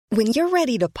When you're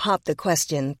ready to pop the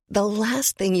question, the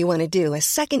last thing you want to do is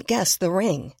second-guess the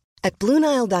ring. At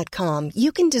BlueNile.com,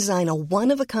 you can design a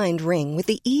one-of-a-kind ring with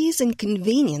the ease and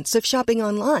convenience of shopping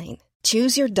online.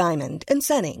 Choose your diamond and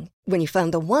setting. When you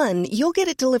find the one, you'll get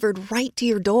it delivered right to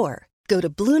your door. Go to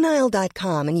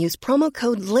BlueNile.com and use promo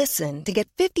code LISTEN to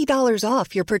get $50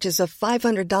 off your purchase of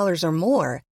 $500 or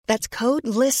more. That's code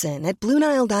LISTEN at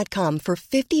BlueNile.com for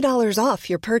 $50 off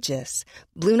your purchase.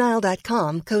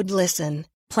 BlueNile.com, code LISTEN.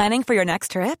 Planning for your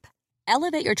next trip?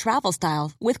 Elevate your travel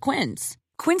style with Quince.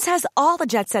 Quince has all the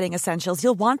jet-setting essentials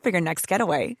you'll want for your next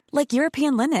getaway, like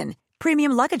European linen,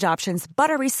 premium luggage options,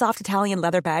 buttery soft Italian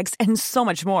leather bags, and so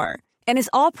much more. And is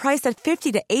all priced at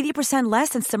 50 to 80% less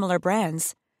than similar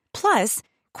brands. Plus,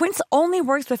 Quince only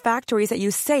works with factories that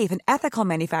use safe and ethical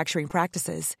manufacturing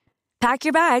practices. Pack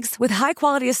your bags with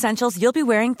high-quality essentials you'll be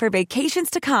wearing for vacations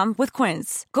to come with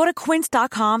Quince. Go to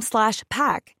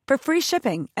quince.com/pack for free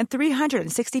shipping and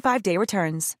 365-day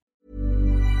returns.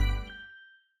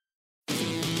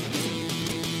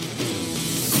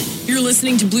 You're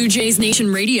listening to Blue Jays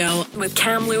Nation Radio With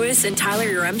Cam Lewis and Tyler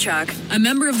Yaremchuk, a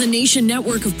member of the Nation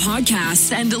network of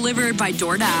podcasts and delivered by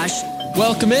DoorDash.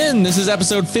 Welcome in. This is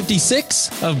episode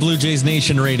 56 of Blue Jays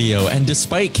Nation Radio. And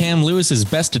despite Cam Lewis's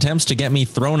best attempts to get me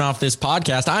thrown off this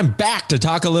podcast, I'm back to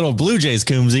talk a little Blue Jays,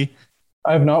 Coombsy.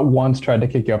 I have not once tried to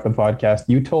kick you off the podcast.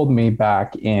 You told me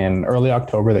back in early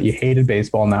October that you hated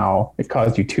baseball now. It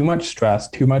caused you too much stress,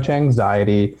 too much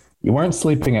anxiety. You weren't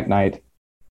sleeping at night.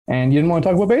 And you didn't want to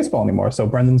talk about baseball anymore. So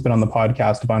Brendan's been on the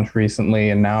podcast a bunch recently.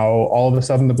 And now all of a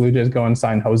sudden the Blue Jays go and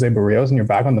sign Jose Barrios and you're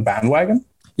back on the bandwagon?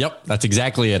 Yep, that's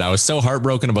exactly it. I was so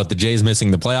heartbroken about the Jays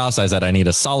missing the playoffs. I said I need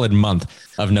a solid month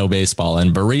of no baseball.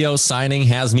 And Barrios signing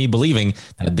has me believing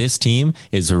that this team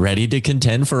is ready to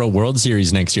contend for a World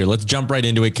Series next year. Let's jump right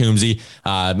into it, Coombsy.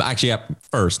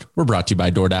 First, we're brought to you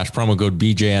by DoorDash. Promo code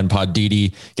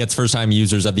BJNPodDD gets first-time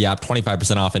users of the app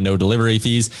 25% off and no delivery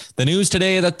fees. The news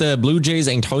today that the Blue Jays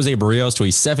inked Jose Barrios to a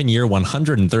 7-year,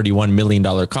 $131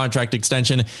 million contract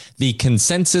extension. The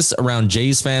consensus around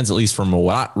Jays fans, at least from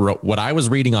what I was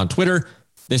reading on Twitter,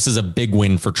 this is a big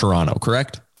win for Toronto,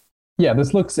 correct? Yeah,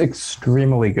 this looks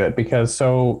extremely good because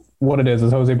what it is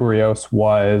Jose Barrios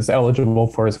was eligible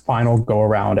for his final go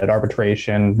around at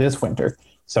arbitration this winter.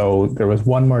 So there was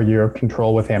one more year of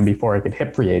control with him before he could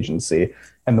hit free agency.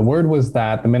 And the word was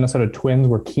that the Minnesota Twins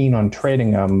were keen on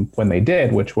trading him when they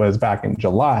did, which was back in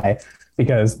July,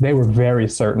 because they were very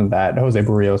certain that Jose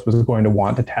Barrios was going to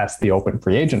want to test the open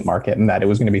free agent market and that it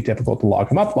was going to be difficult to lock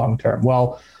him up long term.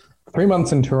 Well, 3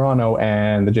 months in Toronto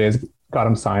and the Jays got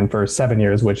him signed for 7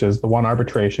 years, which is the one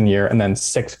arbitration year and then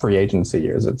 6 free agency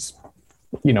years. It's,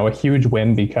 a huge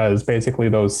win because basically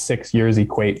those 6 years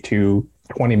equate to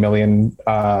 $20 million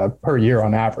per year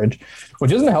on average,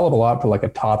 which isn't a hell of a lot for like a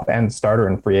top end starter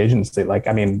in free agency.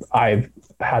 I've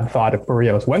had thought if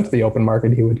Barrios went to the open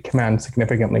market, he would command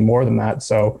significantly more than that.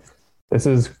 So this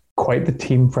is quite the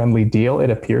team friendly deal, it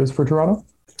appears, for Toronto.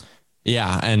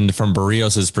 Yeah. And from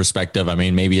Barrios's perspective, I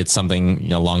mean, maybe it's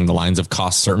something along the lines of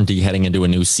cost certainty heading into a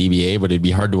new CBA, but it'd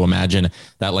be hard to imagine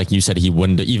that, like you said, he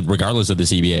wouldn't, even regardless of the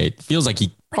CBA. It feels like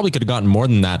he probably could have gotten more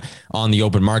than that on the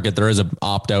open market. There is an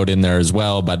opt out in there as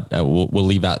well, but we'll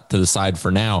leave that to the side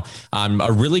for now.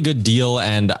 A really good deal.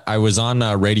 And I was on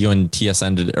radio in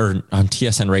TSN or on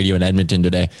TSN radio in Edmonton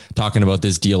today, talking about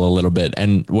this deal a little bit.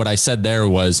 And what I said there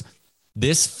was,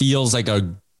 this feels like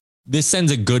this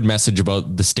sends a good message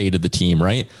about the state of the team,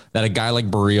 right? That a guy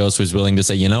like Barrios was willing to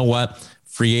say, you know what,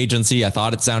 free agency, I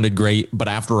thought it sounded great, but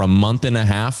after a month and a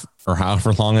half or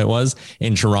however long it was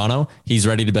in Toronto, he's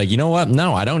ready to be like, you know what?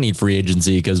 No, I don't need free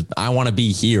agency because I want to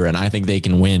be here and I think they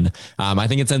can win. I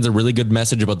think it sends a really good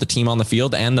message about the team on the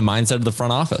field and the mindset of the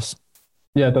front office.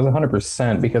 Yeah, it does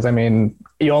 100% because, I mean,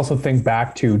 you also think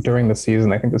back to during the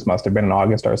season, I think this must have been in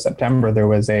August or September, there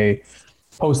was a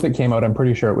post that came out, I'm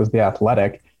pretty sure it was The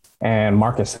Athletic, and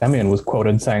Marcus Semien was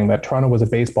quoted saying that Toronto was a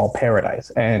baseball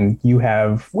paradise. And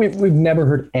we've never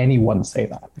heard anyone say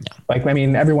that.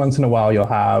 Yeah. Every once in a while you'll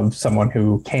have someone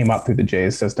who came up through the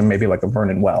Jays system, maybe like a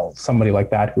Vernon Wells, somebody like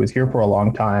that who was here for a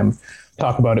long time,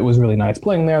 talk about it was really nice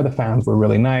playing there. The fans were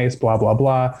really nice, blah, blah,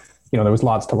 blah. There was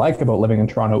lots to like about living in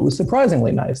Toronto. It was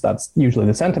surprisingly nice. That's usually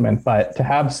the sentiment. But to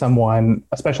have someone,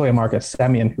 especially a Marcus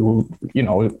Semien, who,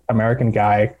 American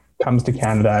guy, comes to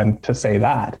Canada and to say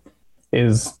that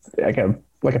is like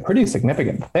a pretty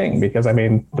significant thing because,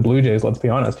 the Blue Jays, let's be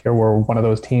honest here, were one of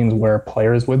those teams where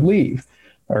players would leave,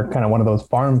 or kind of one of those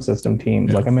farm system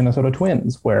teams, like a Minnesota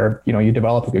Twins, where, you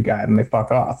develop a good guy and they fuck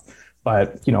off.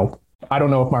 But, I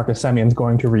don't know if Marcus Semien's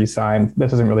going to re-sign.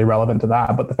 This isn't really relevant to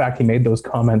that, but the fact he made those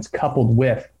comments coupled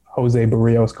with Jose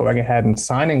Barrios going ahead and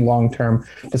signing long-term,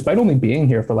 despite only being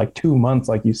here for like 2 months,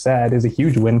 like you said, is a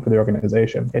huge win for the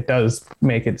organization. It does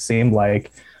make it seem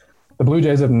like the Blue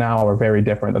Jays of now are very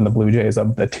different than the Blue Jays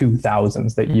of the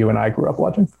 2000s that you and I grew up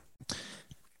watching.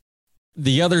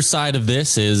 The other side of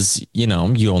this is, you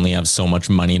only have so much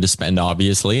money to spend,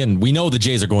 obviously. And we know the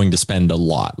Jays are going to spend a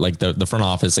lot. Like the front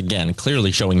office, again,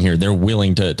 clearly showing here, they're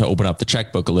willing to open up the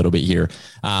checkbook a little bit here.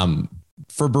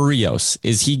 For Barrios,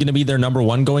 is he going to be their number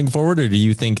one going forward? Or do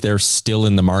you think they're still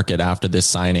in the market after this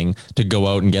signing to go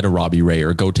out and get a Robbie Ray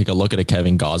or go take a look at a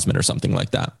Kevin Gausman or something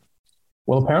like that?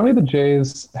 Well, apparently the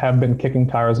Jays have been kicking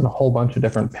tires on a whole bunch of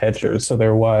different pitchers. So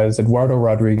there was Eduardo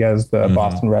Rodriguez, the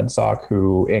Boston Red Sox,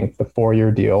 who inked the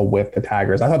 4-year deal with the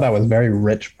Tigers. I thought that was very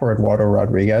rich for Eduardo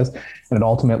Rodriguez. And it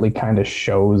ultimately kind of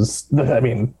shows, what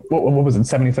was it,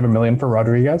 $77 million for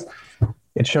Rodriguez?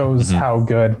 It shows how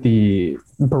good the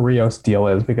Barrios deal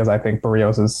is, because I think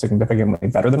Barrios is significantly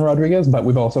better than Rodriguez. But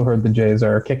we've also heard the Jays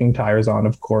are kicking tires on,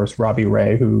 of course, Robbie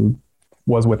Ray, who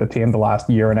was with the team the last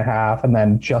year and a half. And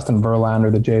then Justin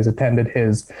Verlander, the Jays attended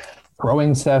his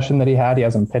growing session that he had. He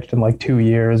hasn't pitched in like 2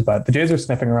 years, but the Jays are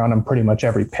sniffing around on pretty much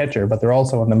every pitcher, but they're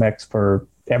also in the mix for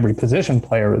every position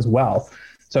player as well.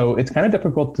 So it's kind of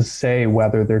difficult to say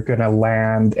whether they're going to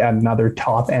land another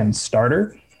top end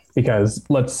starter, because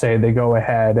let's say they go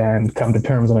ahead and come to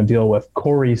terms on a deal with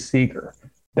Corey Seager.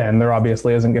 Then there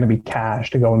obviously isn't going to be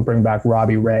cash to go and bring back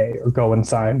Robbie Ray or go and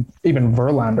sign even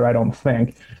Verlander, I don't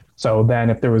think. So then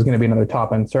if there was going to be another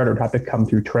top end starter, it would have to come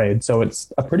through trade. So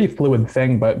it's a pretty fluid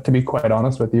thing. But to be quite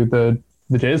honest with you, the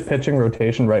Jays pitching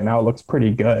rotation right now looks pretty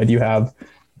good. You have,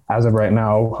 as of right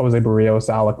now, Jose Barrios,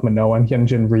 Alek Manoah, and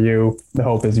Hyunjin Ryu. The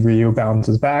hope is Ryu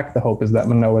bounces back. The hope is that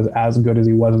Manoah is as good as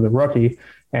he was as a rookie.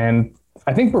 And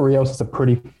I think Barrios is a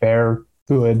pretty fair,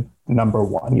 good number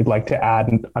one. You'd like to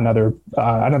add another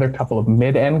couple of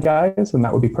mid-end guys, and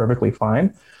that would be perfectly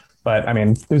fine. But I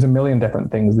mean, there's a million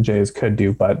different things the Jays could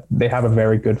do, but they have a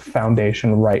very good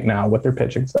foundation right now with their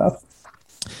pitching stuff.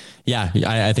 Yeah,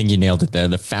 I think you nailed it there.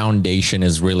 The foundation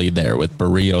is really there with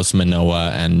Barrios,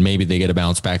 Manoah, and maybe they get a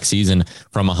bounce back season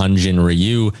from a Hyunjin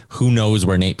Ryu. Who knows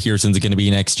where Nate Pearson's going to be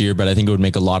next year, but I think it would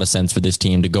make a lot of sense for this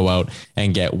team to go out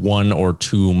and get 1 or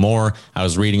 2 more. I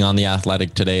was reading on The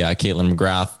Athletic today, Caitlin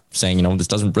McGrath saying, this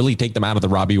doesn't really take them out of the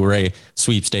Robbie Ray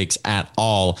sweepstakes at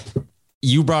all.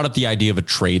 You brought up the idea of a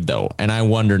trade, though, and I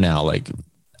wonder now,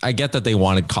 I get that they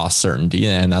wanted cost certainty,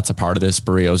 and that's a part of this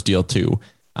Barrios deal too.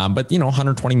 But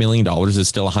 $120 million is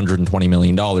still $120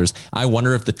 million. I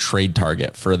wonder if the trade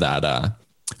target for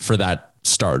that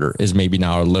starter is maybe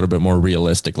now a little bit more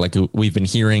realistic. Like we've been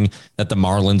hearing that the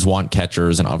Marlins want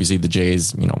catchers, and obviously the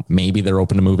Jays, maybe they're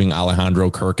open to moving Alejandro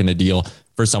Kirk in a deal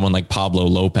for someone like Pablo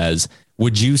Lopez.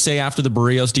 Would you say after the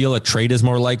Barrios deal, a trade is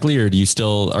more likely, or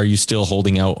are you still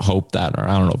holding out hope that, or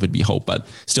I don't know if it'd be hope, but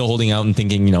still holding out and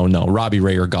thinking, no, Robbie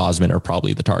Ray or Gausman are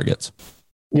probably the targets?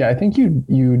 Yeah, I think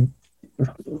you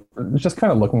just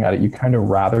kind of looking at it, you kind of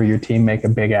rather your team make a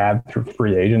big add through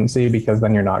free agency, because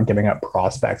then you're not giving up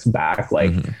prospects back.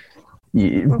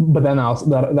 But then also,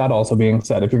 that also being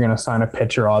said, if you're going to sign a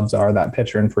pitcher, odds are that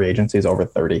pitcher in free agency is over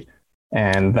 30.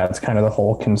 And that's kind of the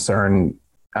whole concern.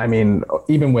 I mean,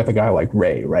 even with a guy like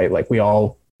Ray, right? Like we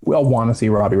all want to see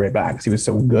Robbie Ray back because he was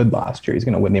so good last year. He's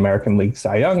going to win the American League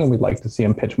Cy Young, and we'd like to see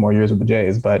him pitch more years with the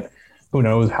Jays. But who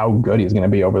knows how good he's going to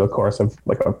be over the course of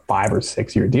like a 5 or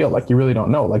 6 year deal. Like you really don't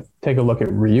know. Like take a look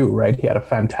at Ryu, right? He had a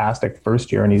fantastic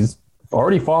first year and he's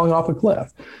already falling off a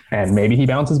cliff. And maybe he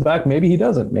bounces back, maybe he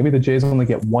doesn't. Maybe the Jays only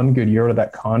get 1 good year out of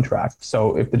that contract.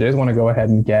 So if the Jays want to go ahead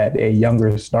and get a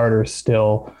younger starter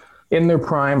still in their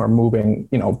prime or moving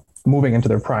into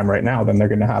their prime right now, then they're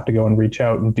going to have to go and reach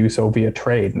out and do so via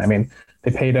trade. And I mean, they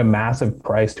paid a massive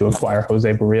price to acquire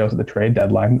Jose Barrios at the trade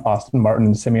deadline, Austin Martin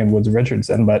and Simeon Woods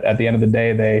Richardson. But at the end of the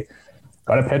day, they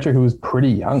got a pitcher who's pretty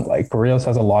young. Like Barrios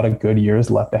has a lot of good years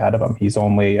left ahead of him. He's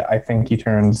only, I think he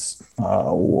turns,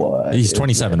 he's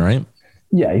 27, right?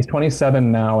 Yeah, he's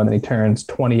 27 now, and then he turns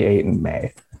 28 in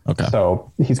May. Okay.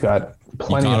 So he's got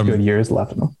plenty of good years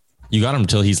left in him. You got him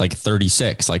until he's like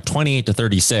 36, like 28 to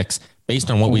 36. Based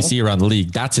on what we see around the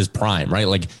league, that's his prime, right?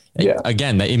 Like,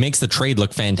 again, it makes the trade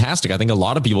look fantastic. I think a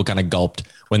lot of people kind of gulped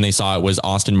when they saw it was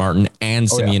Austin Martin and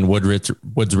Simeon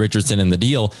Woods Richardson in the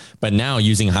deal. But now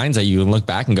using hindsight, you can look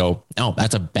back and go, oh,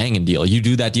 that's a banging deal. You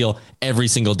do that deal every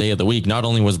single day of the week. Not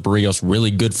only was Barrios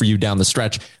really good for you down the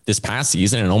stretch this past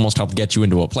season and almost helped get you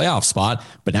into a playoff spot,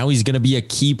 but now he's going to be a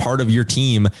key part of your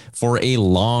team for a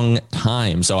long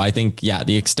time. So I think,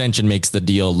 the extension makes the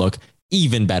deal look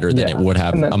even better than it would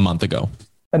have a month ago.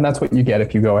 And that's what you get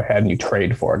if you go ahead and you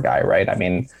trade for a guy, right? I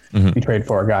mean, you trade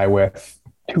for a guy with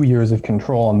 2 years of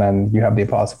control, and then you have the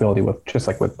possibility with just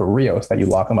like with Barrios that you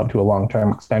lock them up to a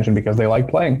long-term extension because they like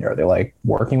playing here. They like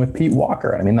working with Pete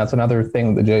Walker. I mean, that's another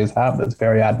thing the Jays have that's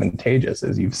very advantageous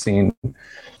is you've seen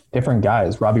different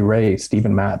guys, Robbie Ray,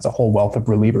 Steven Matz, a whole wealth of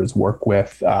relievers work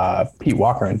with Pete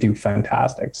Walker and do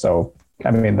fantastic. So,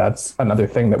 I mean, that's another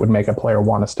thing that would make a player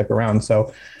want to stick around.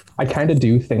 So I kind of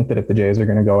do think that if the Jays are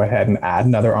going to go ahead and add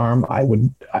another arm, I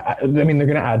mean, they're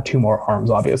going to add 2 more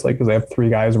arms, obviously, because they have 3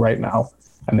 guys right now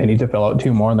and they need to fill out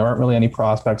 2 more. And there aren't really any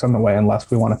prospects on the way unless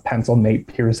we want to pencil Nate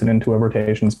Pearson into a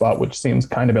rotation spot, which seems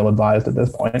kind of ill-advised at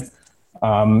this point.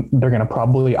 They're going to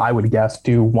probably, I would guess,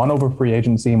 do one over free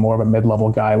agency, more of a mid-level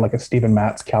guy like a Steven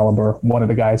Matz caliber, one of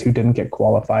the guys who didn't get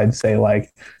qualified, say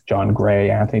like John Gray,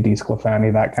 Anthony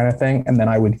DeSclafani, that kind of thing. And then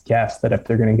I would guess that if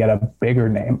they're going to get a bigger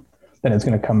name, then it's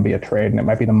going to come via trade. And it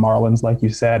might be the Marlins, like you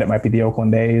said. It might be the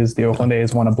Oakland A's. The Oakland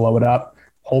A's want to blow it up.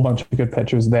 Whole bunch of good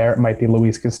pitchers there. It might be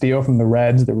Luis Castillo from the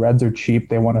Reds. The Reds are cheap.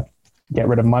 They want to get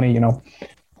rid of money,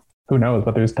 who knows?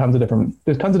 But there's tons of different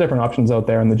options out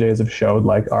there. And the Jays have showed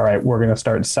like, all right, we're going to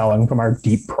start selling from our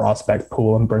deep prospect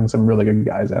pool and bring some really good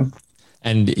guys in.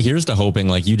 And here's the hoping,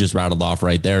 like you just rattled off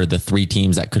right there, the 3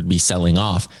 teams that could be selling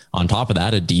off. On top of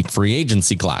that, a deep free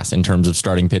agency class in terms of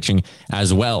starting pitching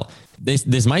as well.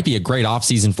 This might be a great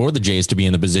offseason for the Jays to be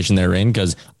in the position they're in,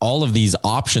 because all of these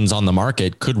options on the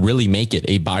market could really make it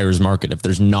a buyer's market. If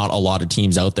there's not a lot of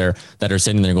teams out there that are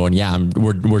sitting there going, yeah,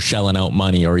 we're shelling out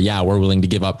money, or yeah, we're willing to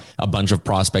give up a bunch of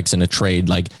prospects in a trade.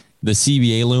 Like the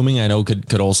CBA looming, I know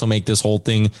could also make this whole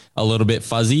thing a little bit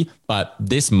fuzzy, but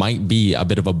this might be a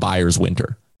bit of a buyer's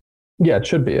winter. Yeah, it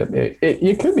should be.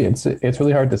 It could be. It's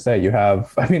really hard to say.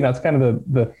 That's kind of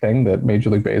the thing that Major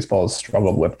League Baseball has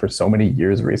struggled with for so many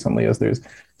years recently, is there's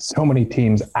so many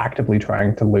teams actively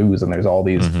trying to lose, and there's all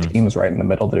these teams right in the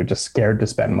middle that are just scared to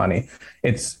spend money.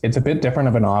 It's a bit different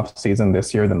of an off season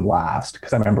this year than last,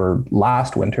 because I remember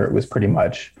last winter it was pretty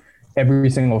much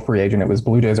every single free agent. It was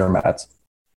Blue Jays or Mets.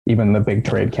 Even the big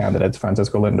trade candidates,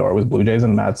 Francisco Lindor, was Blue Jays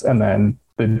and Mets, and then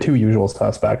the 2 usual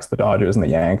suspects, the Dodgers and the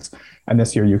Yanks. And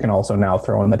this year you can also now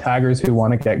throw in the Tigers, who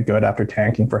want to get good after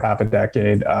tanking for half a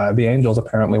decade. The Angels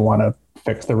apparently want to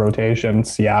fix the rotation.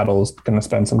 Seattle's going to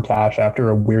spend some cash after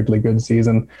a weirdly good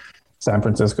season. San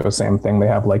Francisco, same thing. They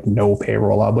have like no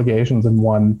payroll obligations and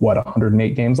won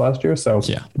 108 games last year. So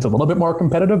yeah, it's a little bit more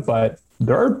competitive, but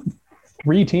there are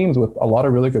 3 teams with a lot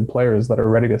of really good players that are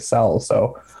ready to sell.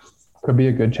 So could be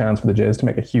a good chance for the Jays to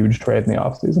make a huge trade in the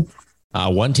offseason.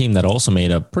 One team that also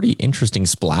made a pretty interesting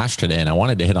splash today, and I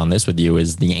wanted to hit on this with you,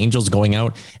 is the Angels going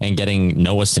out and getting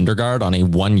Noah Syndergaard on a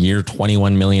 1-year,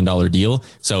 $21 million deal.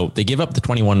 So they give up the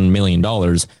 $21 million.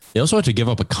 They also have to give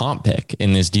up a comp pick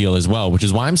in this deal as well, which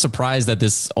is why I'm surprised that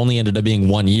this only ended up being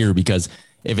 1 year, because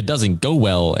if it doesn't go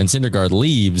well and Syndergaard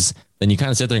leaves, then you kind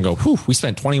of sit there and go, whew, we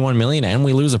spent $21 million and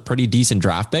we lose a pretty decent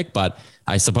draft pick. But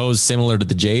I suppose similar to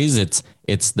the Jays,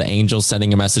 it's the Angels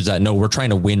sending a message that, no, we're trying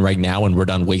to win right now and we're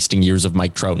done wasting years of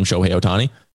Mike Trout and Shohei Ohtani.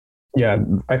 Yeah,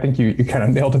 I think you kind of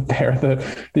nailed it there.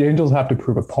 The Angels have to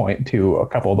prove a point to a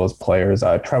couple of those players.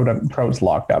 Trout's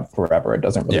locked up forever. It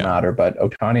doesn't really matter. But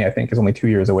Ohtani, I think, is only 2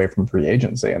 years away from free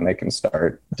agency, and they can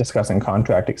start discussing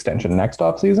contract extension next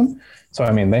offseason. So,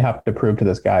 I mean, they have to prove to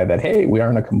this guy that, hey, we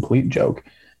aren't a complete joke.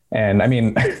 And I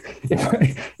mean,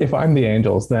 if I'm the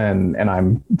Angels then, and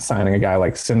I'm signing a guy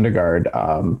like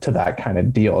Syndergaard to that kind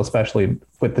of deal, especially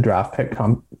with the draft pick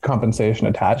compensation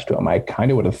attached to him, I kind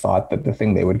of would have thought that the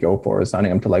thing they would go for is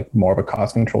signing him to like more of a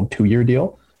cost controlled 2-year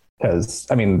deal. Because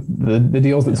I mean, the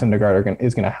deals that Syndergaard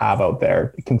is going to have out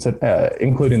there,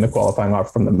 including the qualifying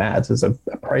offer from the Mets, is a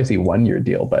pricey 1-year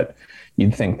deal, but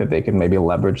you'd think that they could maybe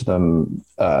leverage him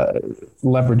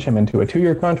into a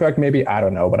 2-year contract. Maybe, I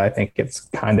don't know, but I think it's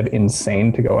kind of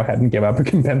insane to go ahead and give up a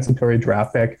compensatory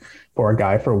draft pick for a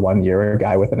guy for 1 year, a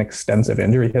guy with an extensive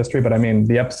injury history. But I mean,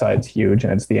 the upside's huge,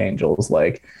 and it's the Angels.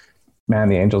 Like, man,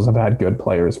 the Angels have had good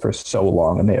players for so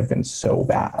long, and they have been so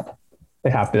bad. They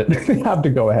have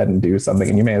to go ahead and do something,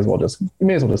 and you may as well just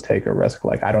take a risk.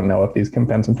 Like, I don't know if these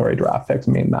compensatory draft picks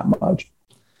mean that much.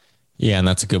 Yeah, and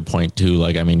that's a good point too.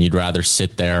 Like, I mean, you'd rather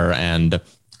sit there and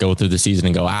go through the season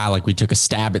and go, like we took a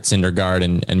stab at Syndergaard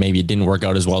and maybe it didn't work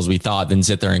out as well as we thought, than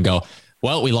sit there and go,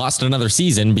 well, we lost another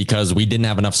season because we didn't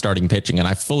have enough starting pitching. And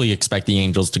I fully expect the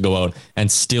Angels to go out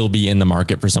and still be in the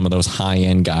market for some of those high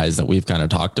end guys that we've kind of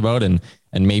talked about. And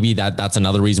maybe that's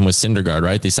another reason with Syndergaard,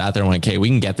 right? They sat there and went, okay, we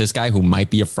can get this guy who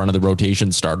might be a front of the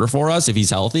rotation starter for us if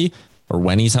he's healthy or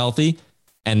when he's healthy.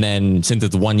 And then since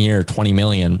it's 1 year, 20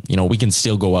 million, we can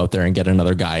still go out there and get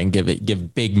another guy and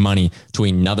give big money to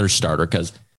another starter.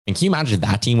 Because can you imagine if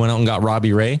that team went out and got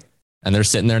Robbie Ray and they're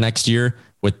sitting there next year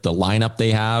with the lineup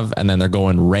they have, and then they're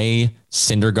going Ray,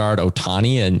 Syndergaard,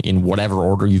 Ohtani, and in whatever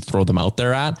order you throw them out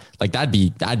there at, like that'd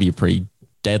be a pretty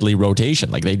deadly rotation.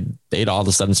 Like they'd all of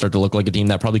a sudden start to look like a team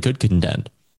that probably could contend.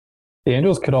 The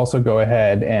Angels could also go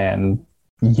ahead and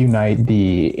unite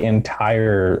the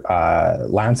entire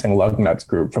Lansing Lugnuts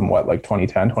group from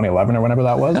 2010, 2011 or whenever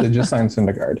that was. They just signed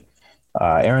Syndergaard.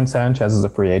 Aaron Sanchez is a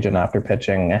free agent after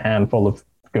pitching a handful of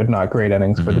good, not great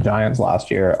innings for the Giants last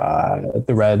year.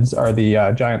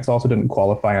 The Giants also didn't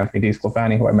qualify Anthony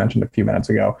DeSclafani, who I mentioned a few minutes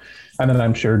ago. And then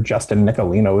I'm sure Justin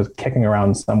Nicolino is kicking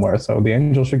around somewhere. So the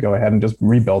Angels should go ahead and just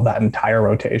rebuild that entire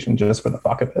rotation just for the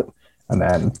fuck of it. And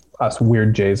then us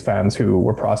weird Jays fans who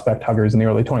were prospect huggers in the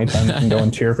early 2010s can go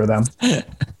and cheer for them.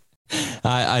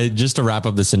 I just to wrap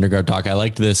up the Syndergaard talk, I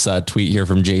liked this tweet here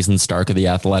from Jason Stark of The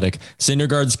Athletic.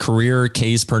 Syndergaard's career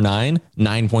Ks per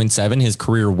 9.7, his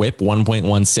career whip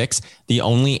 1.16. The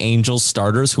only Angels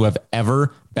starters who have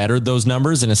ever bettered those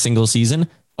numbers in a single season,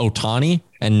 Ohtani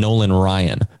and Nolan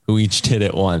Ryan, who each did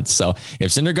it once. So if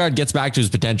Syndergaard gets back to his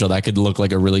potential, that could look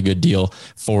like a really good deal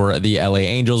for the LA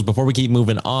Angels. Before we keep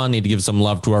moving on, need to give some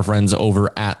love to our friends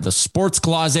over at the Sports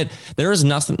Closet. There is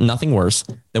nothing worse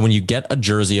than when you get a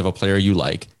jersey of a player you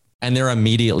like and they're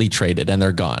immediately traded and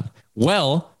they're gone.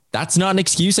 Well, that's not an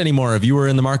excuse anymore. If you were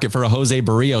in the market for a Jose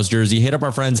Barrios jersey, hit up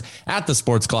our friends at the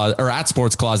Sports Closet or at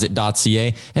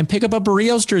sportscloset.ca and pick up a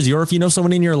Barrios jersey. Or if you know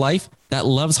someone in your life that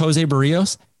loves Jose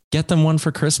Barrios, get them one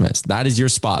for Christmas. That is your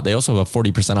spot. They also have a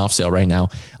 40% off sale right now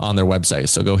on their website.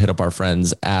 So go hit up our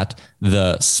friends at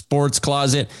the Sports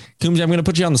Closet. Coombs, I'm going to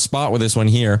put you on the spot with this one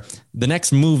here. The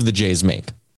next move the Jays make.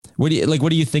 What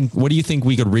do you think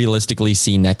we could realistically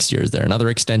see next year? Is there another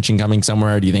extension coming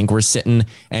somewhere? Do you think we're sitting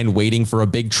and waiting for a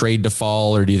big trade to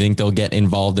fall, or do you think they'll get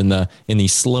involved in the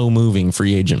slow moving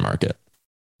free agent market?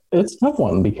 It's a tough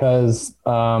one because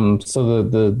so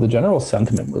the general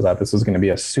sentiment was that this was going to be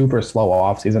a super slow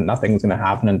offseason. Nothing's going to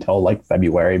happen until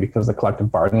February because of the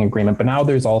collective bargaining agreement. But now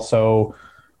there's also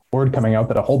word coming out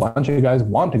that a whole bunch of guys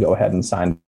want to go ahead and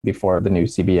sign before the new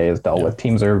CBA is dealt with.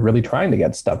 Teams are really trying to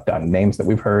get stuff done. Names that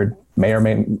we've heard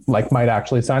might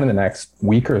actually sign in the next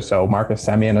week or so. Marcus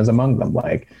Semien is among them.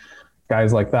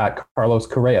 Guys like that, Carlos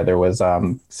Correa. There was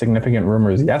significant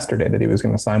rumors yesterday that he was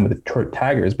going to sign with the Detroit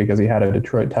Tigers because he had a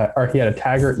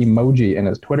Tiger emoji in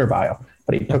his Twitter bio,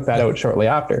 but he took that out shortly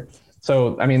after.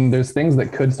 So, I mean, there's things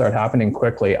that could start happening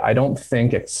quickly. I don't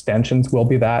think extensions will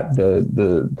be that.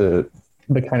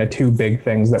 The kind of two big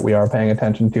things that we are paying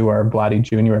attention to are Vladdy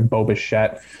Jr. and Bo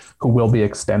Bichette, who will be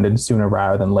extended sooner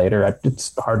rather than later.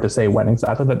 It's hard to say when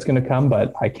exactly that's going to come,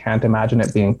 but I can't imagine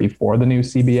it being before the new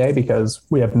CBA because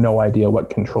we have no idea what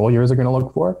control years are going to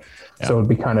look for. Yeah. So it'd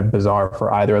be kind of bizarre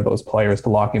for either of those players to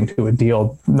lock into a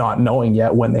deal not knowing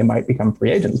yet when they might become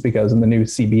free agents, because in the new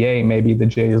CBA, maybe the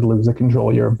Jays lose a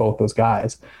control year of both those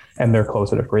guys and they're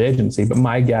closer to free agency. But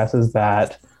my guess is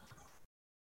that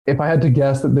if I had to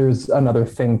guess that there's another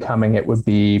thing coming, it would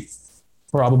be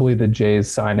probably the Jays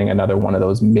signing another one of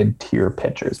those mid-tier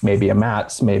pitchers, maybe a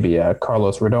Matz, maybe a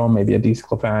Carlos Rodon, maybe a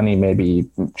DeSclafani, maybe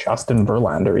Justin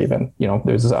Verlander even.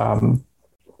 There's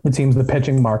it seems the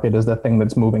pitching market is the thing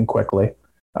that's moving quickly.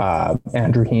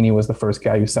 Andrew Heaney was the first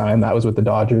guy who signed. That was with the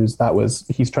Dodgers.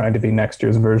 He's trying to be next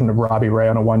year's version of Robbie Ray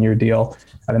on a one-year deal.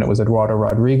 And then it was Eduardo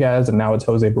Rodriguez, and now it's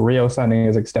Jose Barrios signing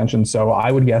his extension. So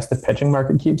I would guess the pitching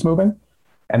market keeps moving.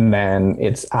 And then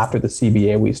it's after the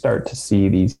CBA, we start to see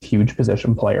these huge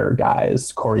position player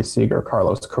guys, Corey Seager,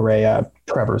 Carlos Correa,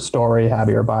 Trevor Story,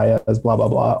 Javier Baez, blah, blah,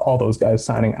 blah, all those guys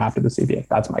signing after the CBA.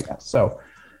 That's my guess. So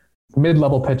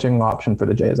mid-level pitching option for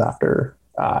the Jays after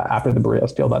the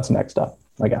Barrios deal. That's next up,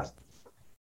 I guess.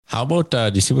 How about,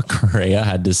 do you see what Correa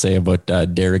had to say about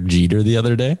Derek Jeter the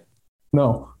other day?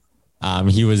 No.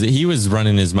 He was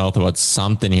running his mouth about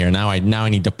something here. Now I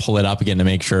need to pull it up again to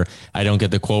make sure I don't get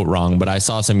the quote wrong. But I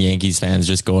saw some Yankees fans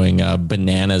just going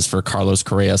bananas for Carlos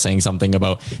Correa saying something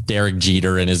about Derek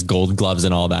Jeter and his Gold Gloves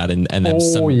and all that. And then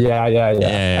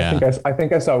yeah. I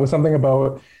think I saw it was something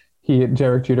about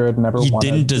Derek Jeter had never. He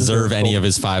didn't deserve any of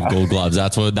his 5 Gold Gloves.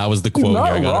 That was the quote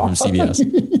here I got from CBS.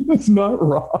 It's not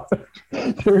wrong.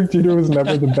 Derek Jeter was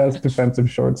never the best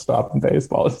defensive shortstop in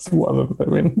baseball. It's one of them.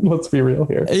 I mean, let's be real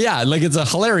here. Yeah, it's a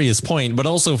hilarious point, but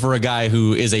also for a guy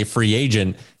who is a free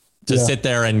agent to sit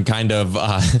there and kind of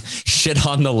shit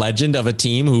on the legend of a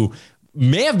team who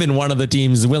may have been one of the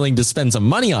teams willing to spend some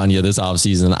money on you this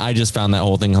offseason. I just found that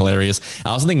whole thing hilarious. I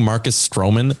also think Marcus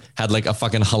Stroman had a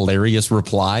fucking hilarious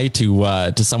reply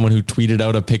to someone who tweeted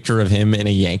out a picture of him in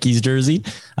a Yankees jersey.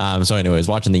 So anyways,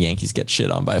 watching the Yankees get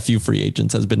shit on by a few free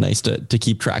agents has been nice to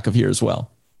keep track of here as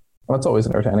well. That's always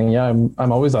entertaining. Yeah,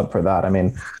 I'm always up for that. I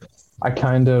mean, I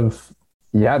kind of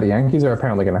Yeah, the Yankees are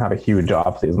apparently going to have a huge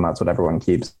offseason. That's what everyone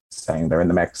keeps saying. They're in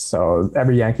the mix. So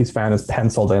every Yankees fan is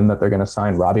penciled in that they're going to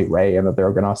sign Robbie Ray and that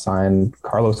they're going to sign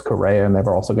Carlos Correa, and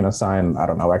they're also going to sign, I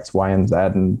don't know, X, Y, and Z,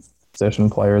 and position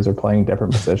players are playing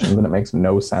different positions, and it makes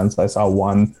no sense. I saw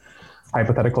one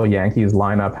hypothetical Yankees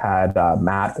lineup had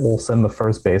Matt Olson, the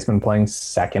first baseman, playing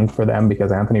second for them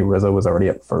because Anthony Rizzo was already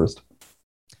at first.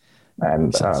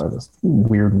 And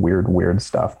weird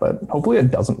stuff. But hopefully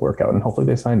it doesn't work out, and hopefully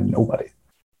they sign nobody.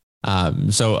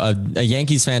 So a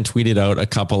Yankees fan tweeted out a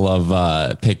couple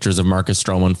of pictures of Marcus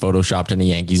Stroman photoshopped in a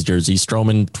Yankees jersey.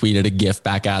 Stroman tweeted a GIF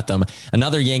back at them.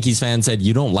 Another Yankees fan said,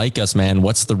 "You don't like us, man.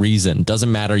 What's the reason?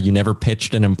 Doesn't matter. You never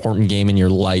pitched an important game in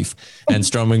your life." And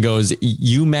Stroman goes,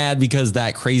 "You mad because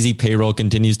that crazy payroll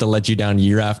continues to let you down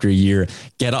year after year?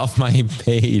 Get off my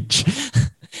page."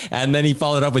 And then he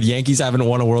followed up with, "Yankees haven't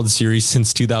won a World Series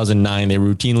since 2009. They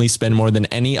routinely spend more than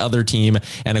any other team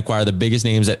and acquire the biggest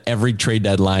names at every trade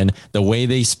deadline. The way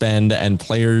they spend and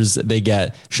players they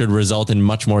get should result in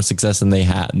much more success than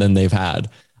they've had."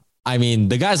 I mean,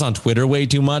 the guy's on Twitter way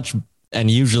too much,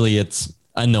 and usually it's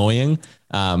annoying.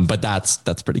 But that's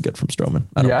pretty good from Stroman.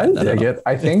 I dig it.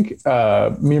 I think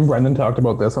me and Brendan talked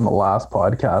about this on the last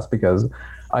podcast because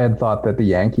I had thought that the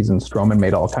Yankees and Stroman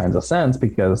made all kinds of sense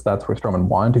because that's where Stroman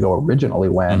wanted to go originally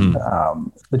when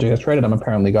the Jays traded him.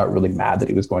 Apparently got really mad that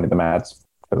he was going to the Mets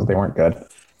because they weren't good.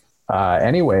 I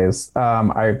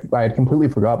had completely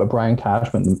forgot, but Brian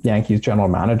Cashman, the Yankees general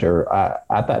manager,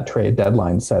 at that trade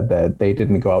deadline said that they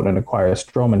didn't go out and acquire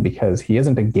Stroman because he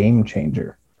isn't a game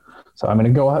changer. So I'm going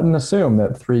to go out and assume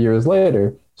that 3 years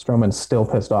later, Stroman's still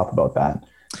pissed off about that.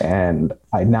 And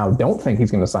I now don't think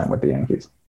he's going to sign with the Yankees.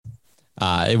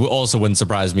 It also wouldn't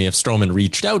surprise me if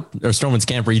Stroman's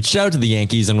camp reached out to the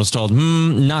Yankees and was told,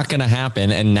 not going to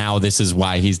happen. And now this is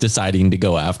why he's deciding to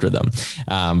go after them.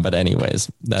 But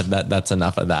anyways, that's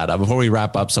enough of that. Before we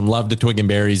wrap up, some love to Twig and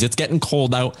Berries. It's getting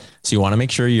cold out, so you want to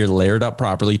make sure you're layered up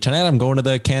properly. Tonight, I'm going to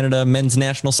the Canada men's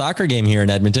national soccer game here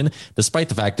in Edmonton, despite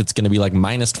the fact it's going to be like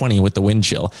minus 20 with the wind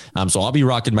chill. So I'll be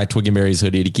rocking my Twig and Berries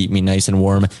hoodie to keep me nice and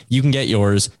warm. You can get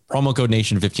yours. Promo code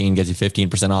Nation15 gets you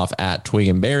 15% off at Twig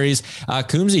and Berries.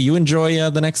 Coombsy, you enjoy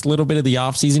the next little bit of the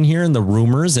offseason here and the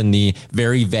rumors and the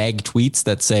very vague tweets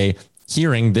that say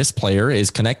hearing this player is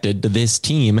connected to this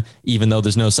team, even though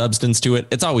there's no substance to it.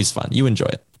 It's always fun. You enjoy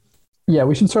it. Yeah,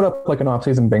 we should start up like an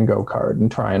offseason bingo card and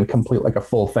try and complete like a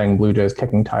full thing. Blue Jays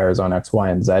kicking tires on X, Y,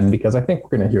 and Z, because I think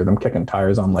we're going to hear them kicking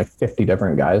tires on like 50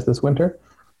 different guys this winter.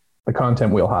 The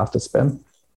content we'll have to spin.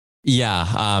 Yeah.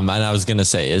 And I was going to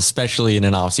say, especially in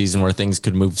an off season where things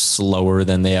could move slower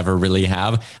than they ever really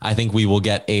have, I think we will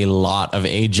get a lot of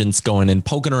agents going and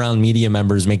poking around media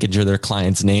members, making sure their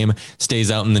client's name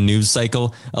stays out in the news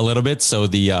cycle a little bit. So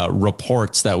the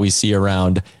reports that we see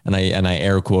around, and I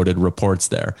air quoted reports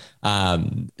there,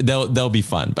 they'll be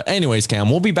fun. But anyways, Cam,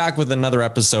 we'll be back with another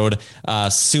episode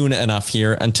soon enough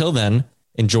here. Until then,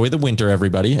 enjoy the winter,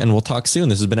 everybody. And we'll talk soon.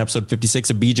 This has been episode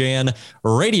 56 of BJN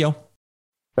Radio.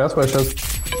 Best wishes.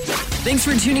 Thanks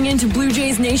for tuning in to Blue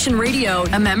Jays Nation Radio,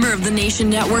 a member of the Nation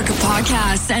Network of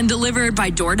podcasts and delivered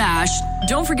by DoorDash.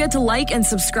 Don't forget to like and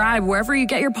subscribe wherever you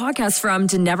get your podcasts from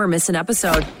to never miss an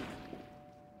episode.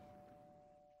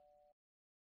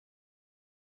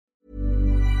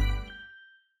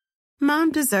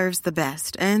 Mom deserves the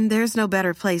best, and there's no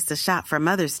better place to shop for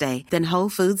Mother's Day than Whole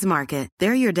Foods Market.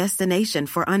 They're your destination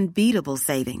for unbeatable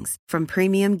savings, from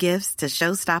premium gifts to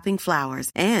show-stopping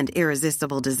flowers and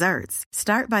irresistible desserts.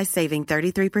 Start by saving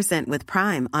 33% with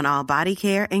Prime on all body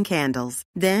care and candles.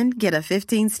 Then get a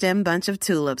 15-stem bunch of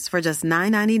tulips for just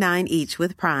 $9.99 each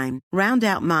with Prime. Round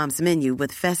out Mom's menu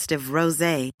with festive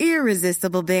rosé,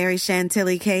 irresistible berry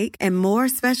chantilly cake, and more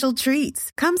special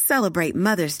treats. Come celebrate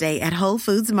Mother's Day at Whole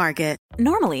Foods Market.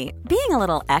 Normally, being a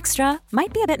little extra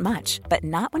might be a bit much, but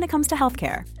not when it comes to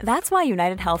healthcare. That's why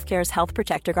United Healthcare's Health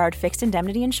Protector Guard fixed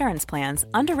indemnity insurance plans,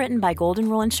 underwritten by Golden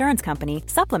Rule Insurance Company,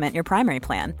 supplement your primary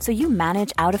plan so you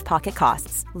manage out-of-pocket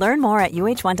costs. Learn more at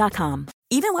uh1.com.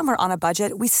 Even when we're on a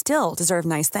budget, we still deserve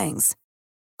nice things.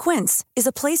 Quince is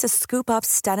a place to scoop up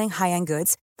stunning high-end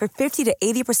goods for 50 to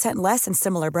 80% less than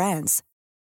similar brands.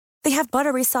 They have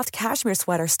buttery soft cashmere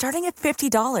sweaters starting at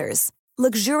 $50,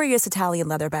 luxurious Italian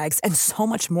leather bags, and so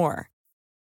much more.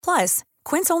 Plus,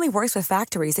 Quince only works with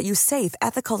factories that use safe,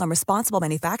 ethical, and responsible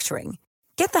manufacturing.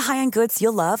 Get the high-end goods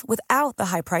you'll love without the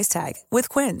high price tag with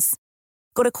Quince.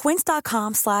 Go to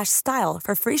quince.com/style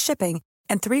for free shipping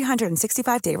and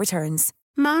 365-day returns.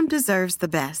 Mom deserves the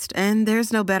best, and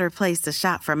there's no better place to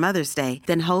shop for Mother's Day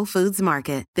than Whole Foods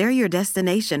Market. They're your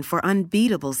destination for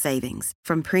unbeatable savings,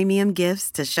 from premium gifts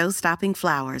to show-stopping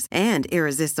flowers and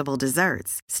irresistible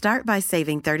desserts. Start by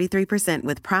saving 33%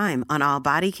 with Prime on all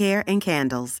body care and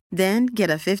candles. Then get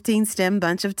a 15-stem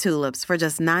bunch of tulips for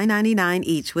just $9.99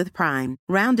 each with Prime.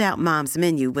 Round out Mom's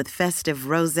menu with festive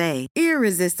rosé,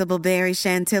 irresistible berry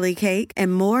chantilly cake,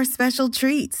 and more special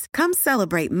treats. Come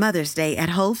celebrate Mother's Day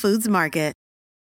at Whole Foods Market.